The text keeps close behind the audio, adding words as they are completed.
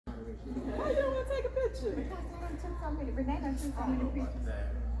Why you don't want to take a picture? Because I done took so many. Renee done took so many pictures.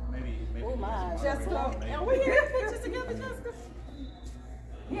 Maybe. Oh my. Jessica, and we have pictures together, Jessica.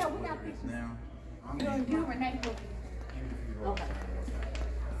 Yeah, we got pictures. Now, You Renee will be. Okay.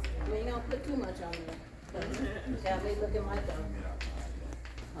 We ain't gonna put too much on there. Got me looking like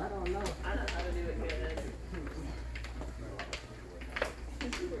I don't know. I know how to do it good.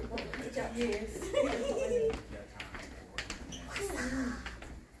 Yes.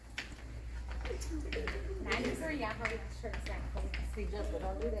 93, I heard the shirt sound cool. See, Jessica,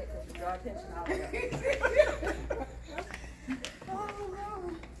 don't do that because you draw attention all the time.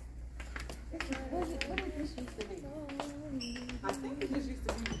 What did this used to be? I think it just used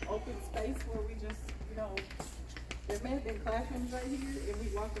to be open space where we just, you know, there may have been classrooms right here and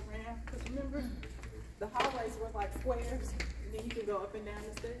we walked around. Because remember, the hallways were like squares and then you could go up and down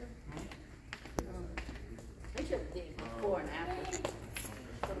the stairs. They should have did before and after.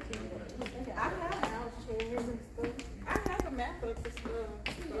 I have house chairs and stuff. I have a map of the stuff.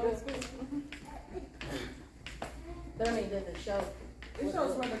 But I mean, does it show? It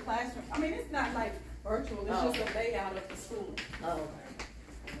shows where the classroom, I mean, it's not like virtual, it's just a layout of the school. Oh.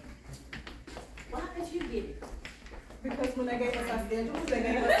 Why did you get it? Because when they gave us our schedules, they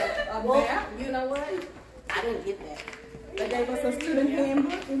gave us a Well, map. you know what? I didn't get that. They gave us a student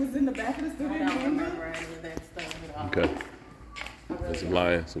handbook. It was in the back of the I student don't handbook. remember any of that stuff at all. Okay. That's a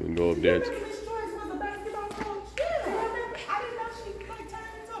line, so we can go up there. Miss Joyce was a basketball coach. Yeah. I didn't know she like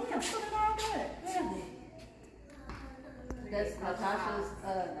turned into a principal and all that. That's Natasha's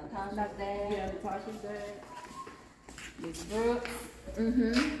dad. Yeah, Natasha's dad. Miss Brooks.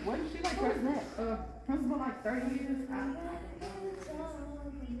 Wasn't she like principal like 30 years?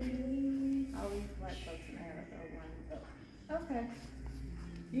 Oh, we black folks in America. Okay.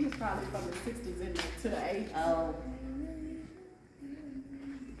 He was probably from the 60s and to the 80s. Oh.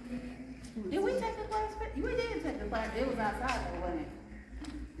 Did we take the class? We did take the class. It was outside though, wasn't it?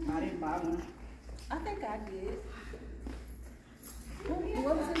 I didn't buy one. I think I did.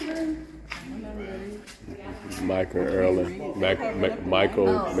 What was his name? Michael Erling, Michael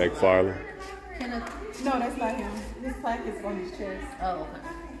McFarland. Kenneth. No, that's not him. His plaque is on his chest. Oh, okay.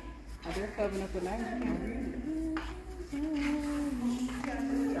 Oh, they're covering up the name. I can't read it.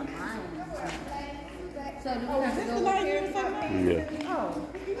 So do we have to Is this go the up light here? here or something? Yeah. Oh.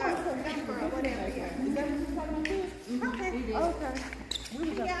 Is that what you're talking about? Okay. We was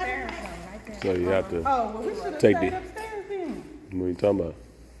upstairs one right there. So you have to, Oh, well, we should have Take stayed the- upstairs then. what are you talking about?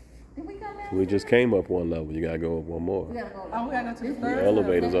 Did we go down? We just came up one level. You gotta go up one more. We gotta go. Oh, we gotta go to the The third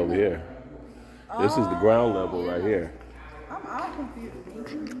elevator's over here. This is the ground level right here. I'm all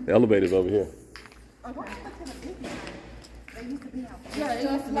confused. The elevator's over here. Okay. They used to be out there. Yeah, it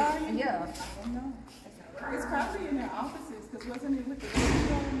used to be. Yeah. It's probably in their offices, because wasn't it with the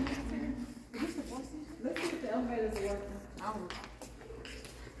radio and the Let's see if the elevators are working.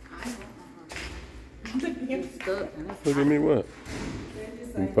 It's stuck. And it's Look at me, what? They're just You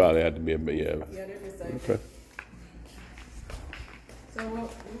saying, probably have to be a bit, yeah. yeah, they're just saying. Okay. So what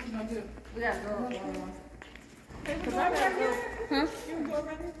we gonna do? We gotta go up one more. Cause I'm right here. Huh? You can go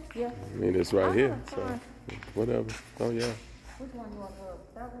right here? Yeah. I mean, it's right here, so whatever. Oh, yeah. Which one you want to go up?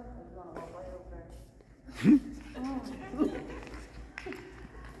 That one or you want to go way over there?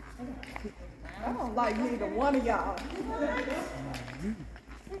 I don't like neither one of y'all.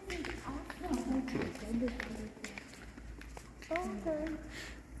 Okay.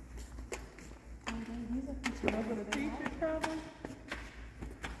 Over the teacher problem.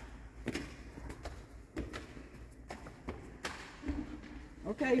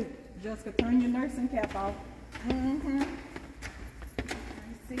 Okay, Jessica, turn your nursing cap off. I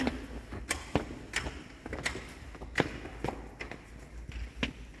see.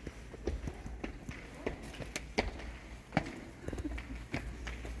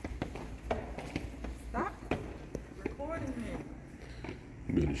 Stop recording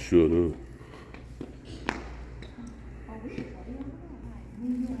me. Better shut up.